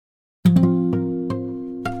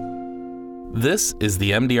This is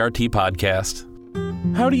the MDRT Podcast.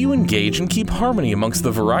 How do you engage and keep harmony amongst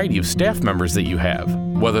the variety of staff members that you have,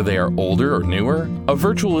 whether they are older or newer, a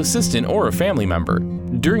virtual assistant, or a family member?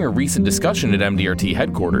 During a recent discussion at MDRT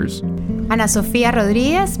headquarters, Ana Sofia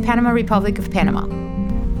Rodriguez, Panama Republic of Panama.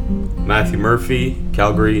 Matthew Murphy,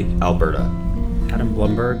 Calgary, Alberta. Adam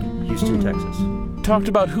Blumberg, Houston, Texas. talked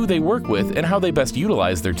about who they work with and how they best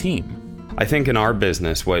utilize their team. I think in our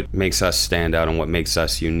business, what makes us stand out and what makes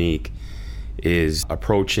us unique is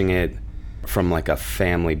approaching it from like a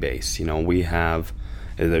family base. You know,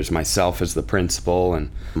 there's myself as the principal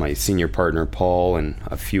and my senior partner, Paul, and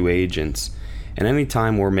a few agents. And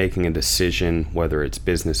anytime we're making a decision, whether it's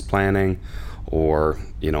business planning or,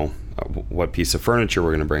 you know, what piece of furniture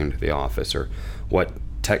we're going to bring into the office or what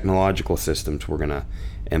technological systems we're going to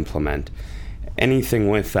implement, anything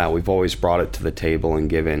with that, we've always brought it to the table and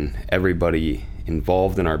given everybody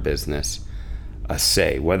involved in our business a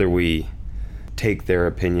say. Whether we take their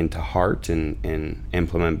opinion to heart and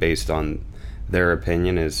implement based on their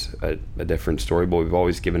opinion is a different story, but we've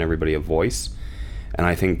always given everybody a voice. And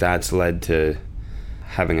I think that's led to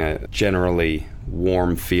having a generally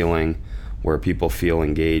warm feeling where people feel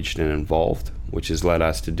engaged and involved, which has led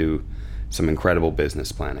us to do some incredible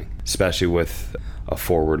business planning, especially with a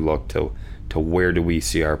forward look to where do we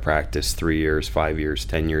see our practice 3 years, 5 years,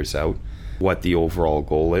 10 years out, what the overall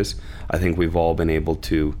goal is. I think we've all been able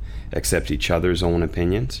to accept each other's own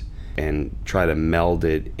opinions and try to meld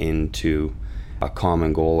it into a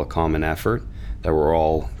common goal, a common effort that we're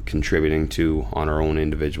all contributing to on our own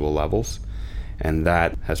individual levels. And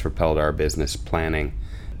that has propelled our business planning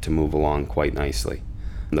to move along quite nicely.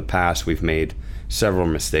 In the past, we've made several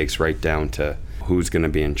mistakes right down to who's going to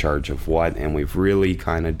be in charge of what, and we've really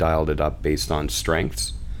kind of dialed it up based on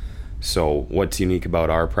strengths. So what's unique about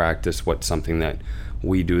our practice, what's something that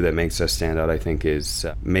we do that makes us stand out, I think, is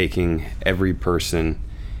making every person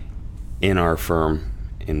in our firm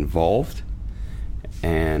involved,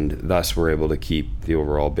 and thus we're able to keep the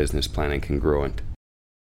overall business planning congruent.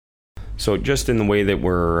 So just in the way that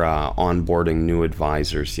we're onboarding new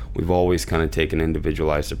advisors, we've always kind of taken an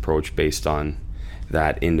individualized approach based on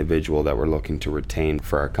that individual that we're looking to retain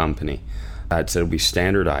for our company. That said, we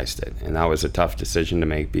standardized it, and that was a tough decision to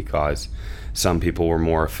make because some people were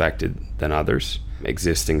more affected than others.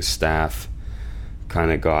 Existing staff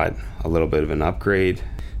kind of got a little bit of an upgrade.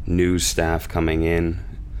 New staff coming in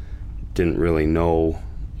didn't really know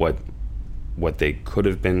what they could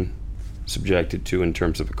have been subjected to in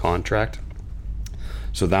terms of a contract.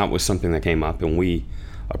 So that was something that came up, and we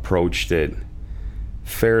approached it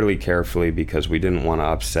fairly carefully because we didn't want to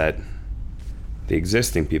upset the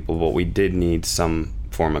existing people, but we did need some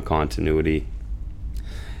form of continuity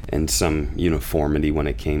and some uniformity when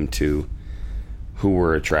it came to who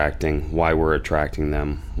we're attracting, why we're attracting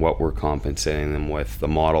them, what we're compensating them with, the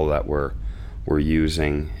model that we're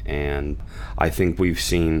using. And I think we've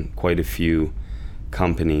seen quite a few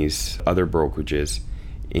companies, other brokerages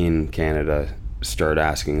in Canada start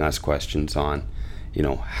asking us questions on, you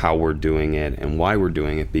know, how we're doing it and why we're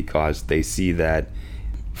doing it, because they see that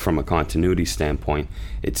from a continuity standpoint,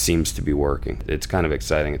 it seems to be working. It's kind of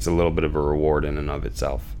exciting. It's a little bit of a reward in and of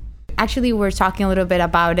itself. Actually, we were talking a little bit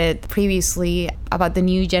about it previously, about the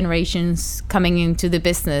new generations coming into the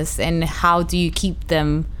business and how do you keep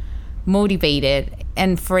them motivated.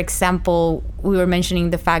 And for example, we were mentioning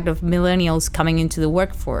the fact of millennials coming into the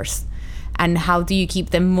workforce and how do you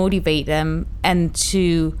keep them, motivate them, and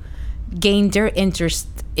to gain their interest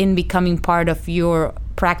in becoming part of your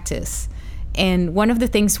practice. And one of the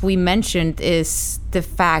things we mentioned is the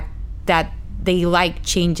fact that they like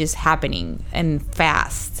changes happening and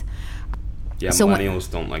fast. Yeah, so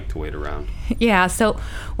millennials don't like to wait around. Yeah, so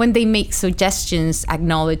when they make suggestions,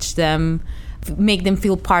 acknowledge them, make them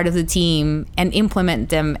feel part of the team, and implement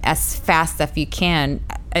them as fast as you can,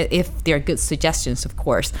 if they're good suggestions, of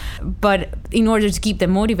course. But in order to keep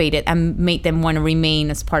them motivated and make them want to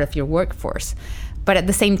remain as part of your workforce. But at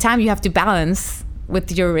the same time, you have to balance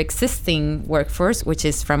with your existing workforce, which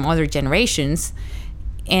is from other generations,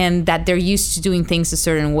 and that they're used to doing things a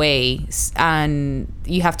certain way. And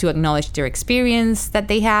you have to acknowledge their experience that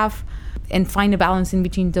they have and find a balance in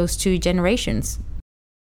between those two generations.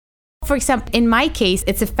 For example, in my case,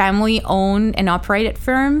 it's a family-owned and operated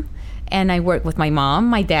firm, and I work with my mom,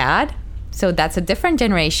 my dad, so that's a different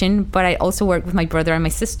generation, but I also work with my brother and my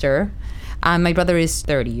sister. My brother is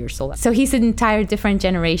 30 years old, so he's an entire different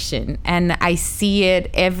generation, and I see it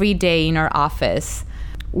every day in our office.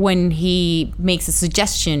 When he makes a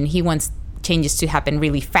suggestion, he wants changes to happen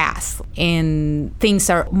really fast, and things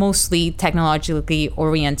are mostly technologically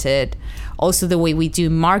oriented. Also, the way we do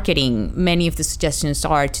marketing, many of the suggestions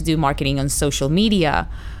are to do marketing on social media,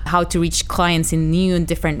 how to reach clients in new and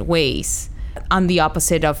different ways, on the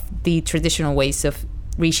opposite of the traditional ways of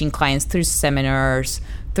reaching clients through seminars,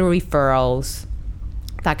 through referrals,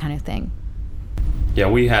 that kind of thing. Yeah,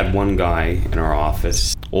 we had one guy in our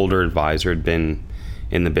office, older advisor, had been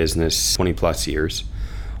in the business 20 plus years.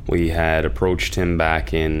 We had approached him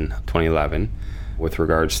back in 2011 with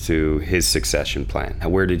regards to his succession plan.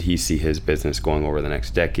 Where did he see his business going over the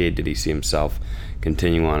next decade? Did he see himself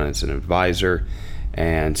continuing on as an advisor?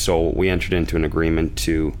 And so we entered into an agreement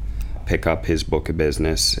to pick up his book of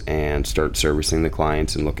business and start servicing the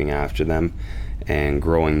clients and looking after them and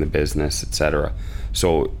growing the business, etc.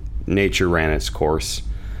 So nature ran its course,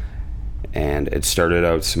 and it started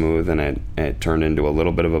out smooth, and it turned into a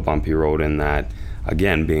little bit of a bumpy road in that,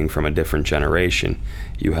 again, being from a different generation,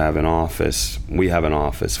 we have an office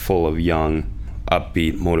full of young,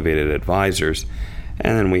 upbeat, motivated advisors.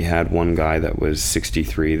 And then we had one guy that was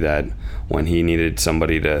 63 that when he needed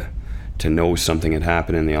somebody to know something had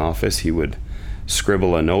happened in the office, he would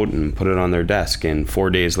scribble a note and put it on their desk. And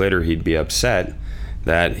 4 days later, he'd be upset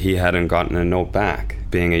that he hadn't gotten a note back.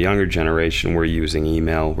 Being a younger generation, we're using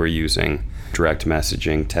email, we're using direct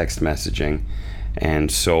messaging, text messaging.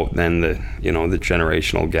 And so then the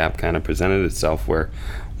generational gap kind of presented itself where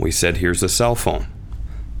we said, here's a cell phone.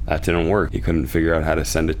 That didn't work. He couldn't figure out how to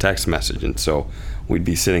send a text message. And so we'd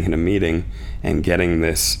be sitting in a meeting and getting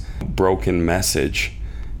this broken message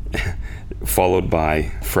followed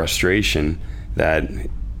by frustration that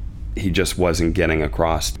he just wasn't getting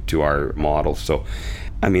across to our model. So,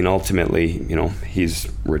 I mean, ultimately,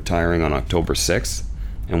 he's retiring on October 6th.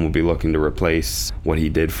 And we'll be looking to replace what he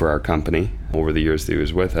did for our company over the years that he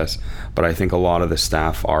was with us. But I think a lot of the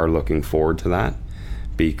staff are looking forward to that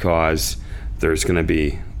because there's going to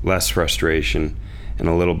be less frustration and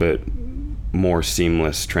a little bit more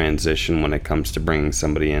seamless transition when it comes to bringing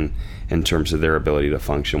somebody in terms of their ability to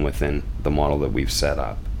function within the model that we've set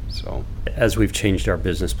up. So, as we've changed our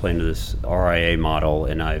business plan to this RIA model,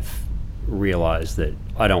 and I've realized that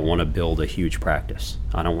I don't want to build a huge practice.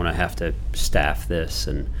 I don't want to have to staff this,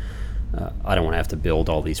 and I don't want to have to build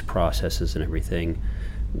all these processes and everything.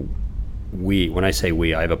 When I say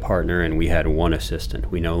we, I have a partner, and we had one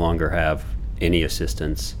assistant. We no longer have any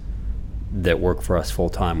assistants that work for us full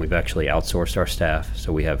time. We've actually outsourced our staff,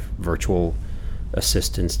 so we have virtual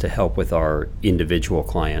assistants to help with our individual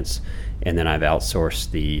clients, and then I've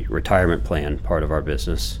outsourced the retirement plan part of our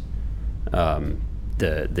business.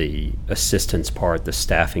 The assistance part, the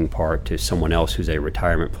staffing part, to someone else who's a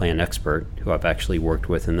retirement plan expert who I've actually worked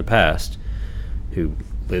with in the past, who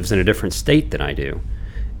lives in a different state than I do.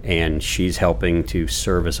 And she's helping to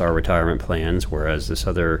service our retirement plans, whereas this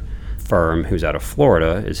other firm who's out of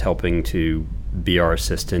Florida is helping to be our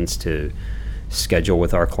assistants to schedule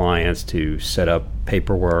with our clients, to set up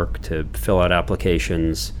paperwork, to fill out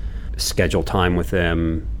applications, schedule time with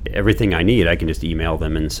them. Everything I need, I can just email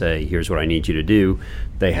them and say, here's what I need you to do.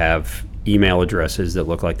 They have email addresses that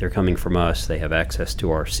look like they're coming from us. They have access to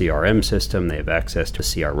our CRM system. They have access to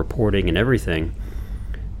see our reporting and everything.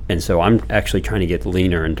 And so I'm actually trying to get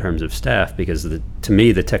leaner in terms of staff because to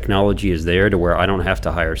me, the technology is there to where I don't have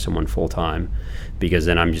to hire someone full time, because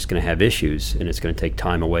then I'm just going to have issues and it's going to take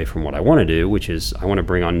time away from what I want to do, which is I want to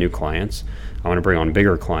bring on new clients. I want to bring on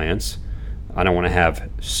bigger clients. I don't want to have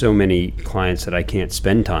so many clients that I can't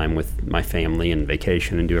spend time with my family and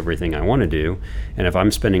vacation and do everything I want to do. And if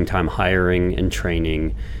I'm spending time hiring and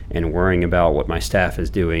training and worrying about what my staff is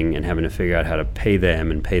doing and having to figure out how to pay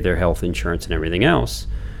them and pay their health insurance and everything else,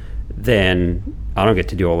 then I don't get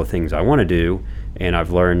to do all the things I want to do. And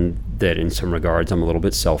I've learned that in some regards I'm a little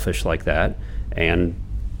bit selfish like that. And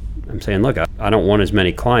I'm saying, look, I don't want as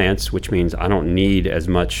many clients, which means I don't need as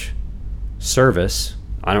much service.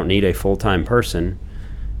 I don't need a full-time person,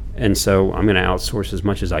 and so I'm going to outsource as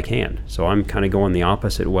much as I can. So I'm kind of going the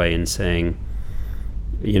opposite way and saying,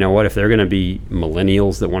 you know what, if they're going to be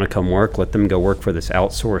millennials that want to come work, let them go work for this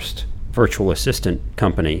outsourced virtual assistant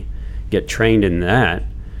company, get trained in that,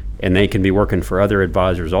 and they can be working for other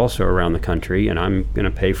advisors also around the country, and I'm going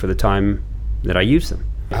to pay for the time that I use them.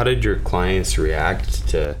 How did your clients react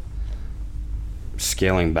to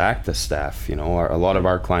scaling back the staff? A lot of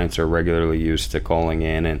our clients are regularly used to calling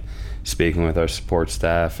in and speaking with our support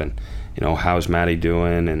staff and, how's Maddie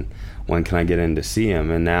doing and when can I get in to see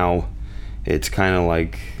him? And now it's kind of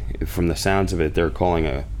like, from the sounds of it, they're calling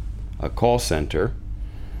a call center.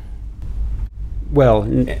 Well,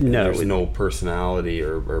 no. There's no personality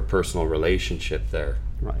or personal relationship there.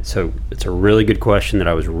 Right. So it's a really good question that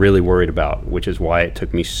I was really worried about, which is why it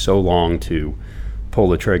took me so long to pull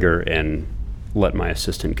the trigger and let my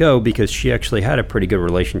assistant go, because she actually had a pretty good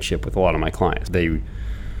relationship with a lot of my clients. They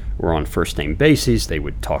were on first name basis. They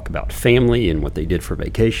would talk about family and what they did for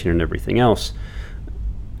vacation and everything else.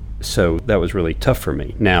 So that was really tough for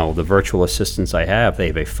me. Now, the virtual assistants I have, they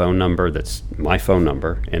have a phone number that's my phone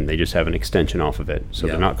number, and they just have an extension off of it. So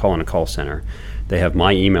they're not calling a call center. They have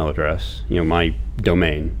my email address, my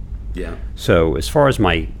domain. Yeah. So as far as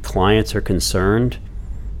my clients are concerned,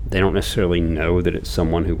 they don't necessarily know that it's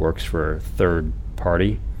someone who works for a third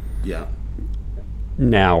party. Yeah.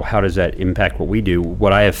 Now, how does that impact what we do?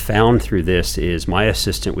 What I have found through this is my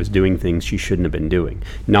assistant was doing things she shouldn't have been doing,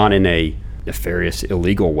 not in a nefarious,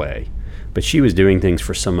 illegal way, but she was doing things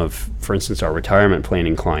for some of, for instance, our retirement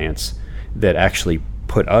planning clients that actually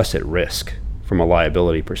put us at risk from a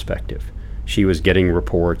liability perspective. She was getting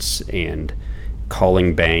reports and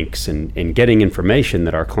calling banks and getting information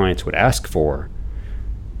that our clients would ask for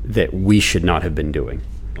that we should not have been doing,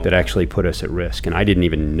 that actually put us at risk. And I didn't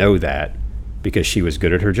even know that, because she was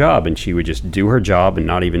good at her job, and she would just do her job and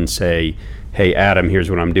not even say, hey, Adam, here's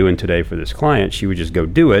what I'm doing today for this client. She would just go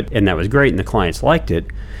do it, and that was great, and the clients liked it.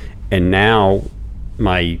 And now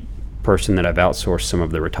my person that I've outsourced some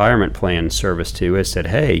of the retirement plan service to has said,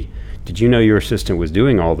 hey, did you know your assistant was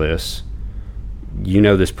doing all this?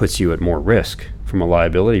 This puts you at more risk from a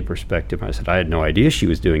liability perspective. I said, I had no idea she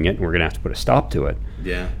was doing it, and we're going to have to put a stop to it.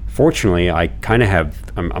 Yeah. Fortunately, I kind of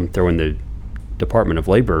have, I'm throwing the Department of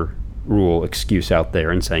Labor rule excuse out there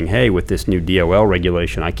and saying, hey, with this new DOL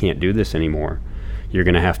regulation, I can't do this anymore. You're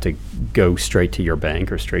going to have to go straight to your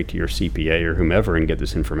bank or straight to your CPA or whomever and get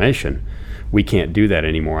this information. We can't do that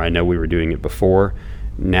anymore. I know we were doing it before.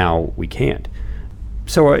 Now we can't.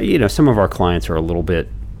 So, some of our clients are a little bit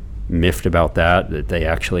miffed about that they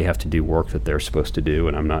actually have to do work that they're supposed to do,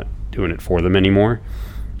 and I'm not doing it for them anymore.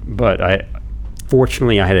 But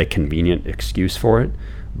fortunately, I had a convenient excuse for it.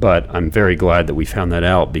 But I'm very glad that we found that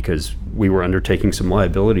out, because we were undertaking some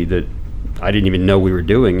liability that I didn't even know we were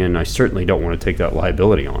doing, and I certainly don't want to take that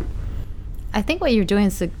liability on. I think what you're doing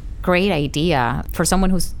is a great idea for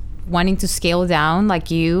someone who's wanting to scale down like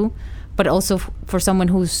you, but also for someone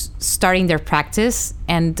who's starting their practice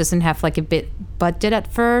and doesn't have like a big budget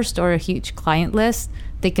at first or a huge client list.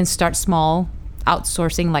 They can start small,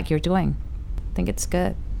 outsourcing like you're doing. I think it's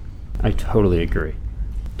good. I totally agree.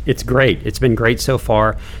 It's great. It's been great so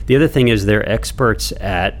far. The other thing is they're experts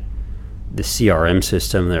at the CRM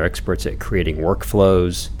system. They're experts at creating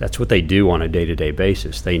workflows. That's what they do on a day-to-day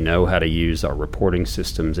basis. They know how to use our reporting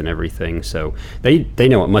systems and everything. So they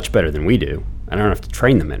know it much better than we do. I don't have to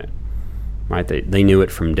train them in it. Right? They knew it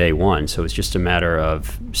from day one. So it's just a matter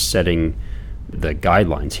of setting the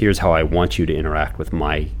guidelines. Here's how I want you to interact with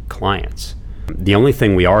my clients. The only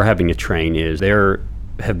thing we are having to train is there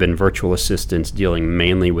have been virtual assistants dealing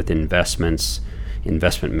mainly with investments,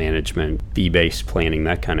 investment management, fee-based planning,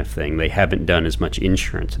 that kind of thing. They haven't done as much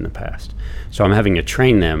insurance in the past. So I'm having to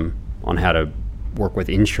train them on how to work with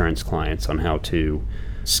insurance clients, on how to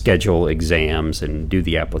schedule exams and do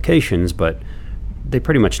the applications, but they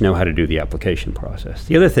pretty much know how to do the application process.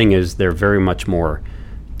 The other thing is they're very much more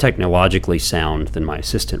technologically sound than my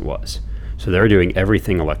assistant was. So they're doing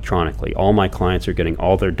everything electronically. All my clients are getting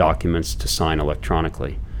all their documents to sign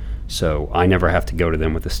electronically. So I never have to go to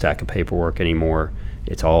them with a stack of paperwork anymore.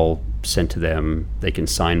 It's all sent to them. They can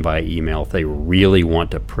sign via email. If they really want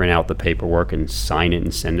to print out the paperwork and sign it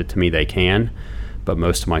and send it to me, they can. But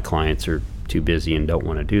most of my clients are too busy and don't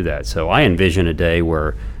want to do that. So I envision a day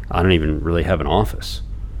where I don't even really have an office.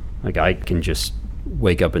 Like, I can just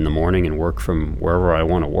wake up in the morning and work from wherever I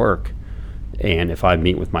want to work. And if I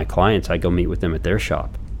meet with my clients, I go meet with them at their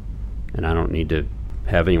shop. And I don't need to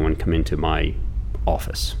have anyone come into my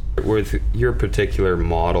office. With your particular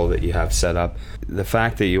model that you have set up, the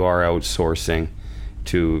fact that you are outsourcing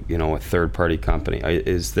to, a third-party company,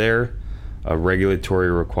 is there a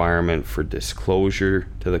regulatory requirement for disclosure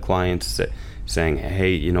to the clients saying,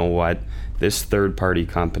 hey, you know what, this third-party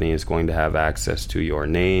company is going to have access to your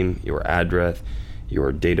name, your address,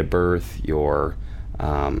 your date of birth, your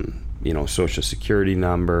social security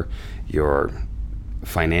number, your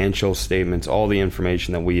financial statements, all the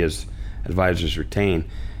information that we as advisors retain?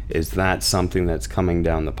 Is that something that's coming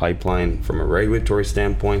down the pipeline from a regulatory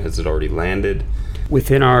standpoint? Has it already landed?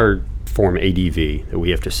 Within our Form ADV that we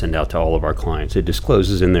have to send out to all of our clients, it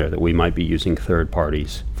discloses in there that we might be using third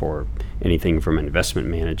parties for anything from investment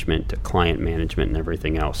management to client management and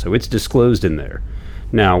everything else. So it's disclosed in there.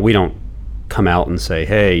 Now, we don't come out and say,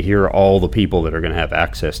 hey, here are all the people that are going to have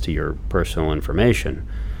access to your personal information.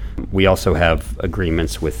 We also have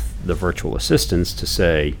agreements with the virtual assistants to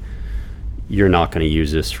say, you're not going to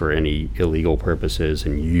use this for any illegal purposes,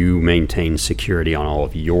 and you maintain security on all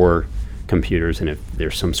of your computers, and if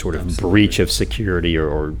there's some sort of breach of security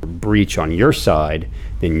or breach on your side,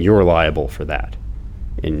 then you're liable for that.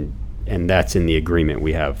 And that's in the agreement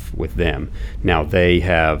we have with them. Now, they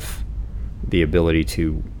have the ability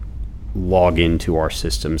to log into our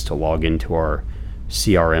systems, to log into our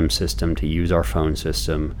CRM system, to use our phone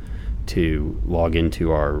system, to log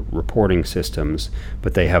into our reporting systems,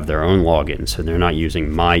 but they have their own login, so they're not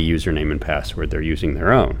using my username and password, they're using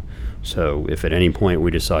their own. So if at any point we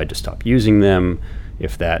decide to stop using them,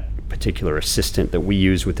 if that particular assistant that we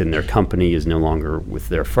use within their company is no longer with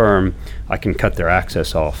their firm, I can cut their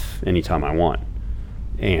access off anytime I want,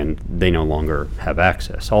 and they no longer have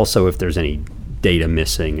access. Also, if there's any data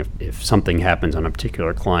missing, if something happens on a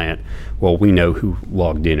particular client, well, we know who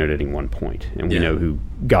logged in at any one point, and we know who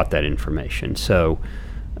got that information. So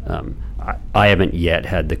I haven't yet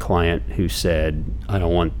had the client who said, I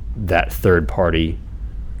don't want that third party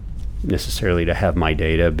necessarily to have my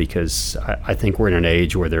data, because I think we're in an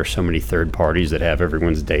age where there are so many third parties that have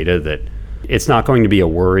everyone's data that it's not going to be a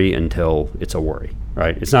worry until it's a worry,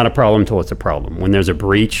 right? It's not a problem until it's a problem. When there's a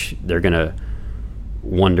breach, they're going to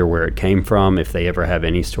wonder where it came from. If they ever have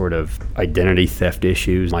any sort of identity theft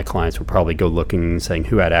issues, my clients will probably go looking and saying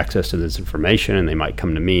who had access to this information, and they might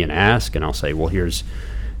come to me and ask, and I'll say, well, here's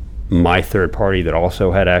my third party that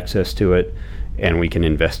also had access to it, and we can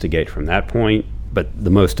investigate from that point. But the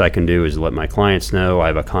most I can do is let my clients know I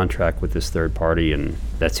have a contract with this third party, and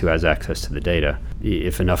that's who has access to the data.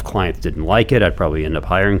 If enough clients didn't like it, I'd probably end up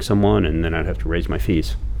hiring someone, and then I'd have to raise my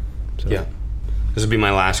fees. So. Yeah. This will be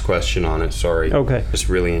my last question on it, sorry. Okay. Just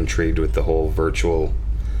really intrigued with the whole virtual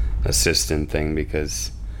assistant thing,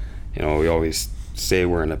 because, we always say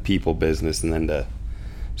we're in a people business, and then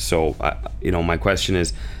my question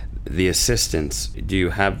is, the assistants, do you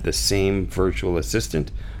have the same virtual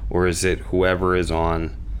assistant, or is it whoever is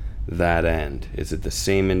on that end? Is it the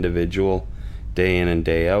same individual day in and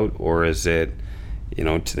day out, or is it,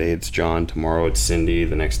 today it's John, tomorrow it's Cindy,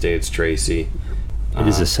 the next day it's Tracy? It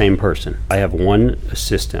is the same person. I have one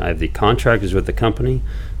assistant. I have the contractors with the company,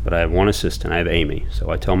 but I have one assistant. I have Amy.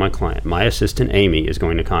 So I tell my client, my assistant Amy is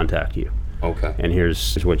going to contact you. Okay. And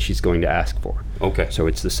here's what she's going to ask for. Okay. So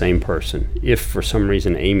it's the same person. If for some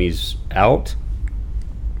reason Amy's out,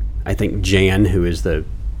 I think Jan, who is the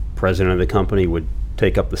president of the company, would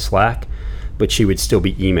take up the slack, but she would still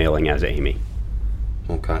be emailing as Amy.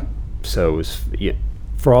 Okay. So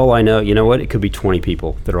for all I know, you know what? It could be 20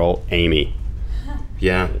 people that are all Amy.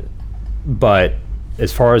 Yeah. But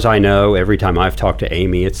as far as I know, every time I've talked to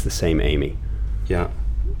Amy, it's the same Amy. Yeah.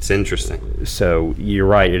 It's interesting. So you're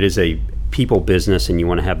right. It is a people business, and you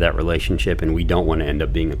want to have that relationship, and we don't want to end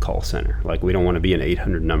up being a call center. Like, we don't want to be an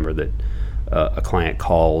 800 number that a client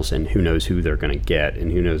calls, and who knows who they're going to get,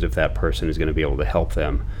 and who knows if that person is going to be able to help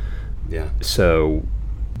them. Yeah. So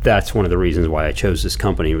that's one of the reasons why I chose this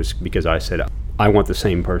company, was because I said, I want the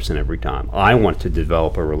same person every time. I want to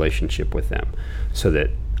develop a relationship with them so that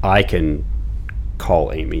I can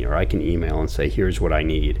call Amy, or I can email and say, here's what I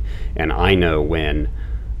need. And I know when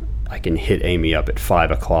I can hit Amy up at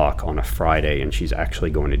 5 o'clock on a Friday and she's actually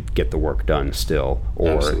going to get the work done still.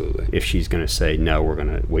 Or Absolutely. If she's going to say, no, we're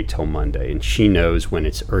going to wait till Monday. And she knows when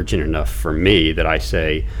it's urgent enough for me that I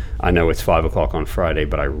say, I know it's 5 o'clock on Friday,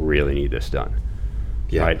 but I really need this done.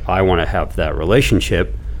 Yeah. Right? I want to have that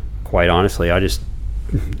relationship. Quite honestly, I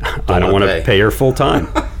don't want to pay her full time.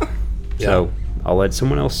 Yeah. So I'll let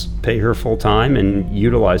someone else pay her full time and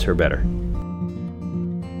utilize her better.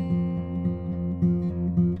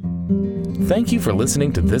 Thank you for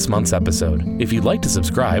listening to this month's episode. If you'd like to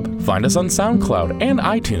subscribe, find us on SoundCloud and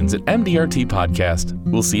iTunes at MDRT Podcast.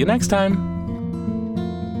 We'll see you next time.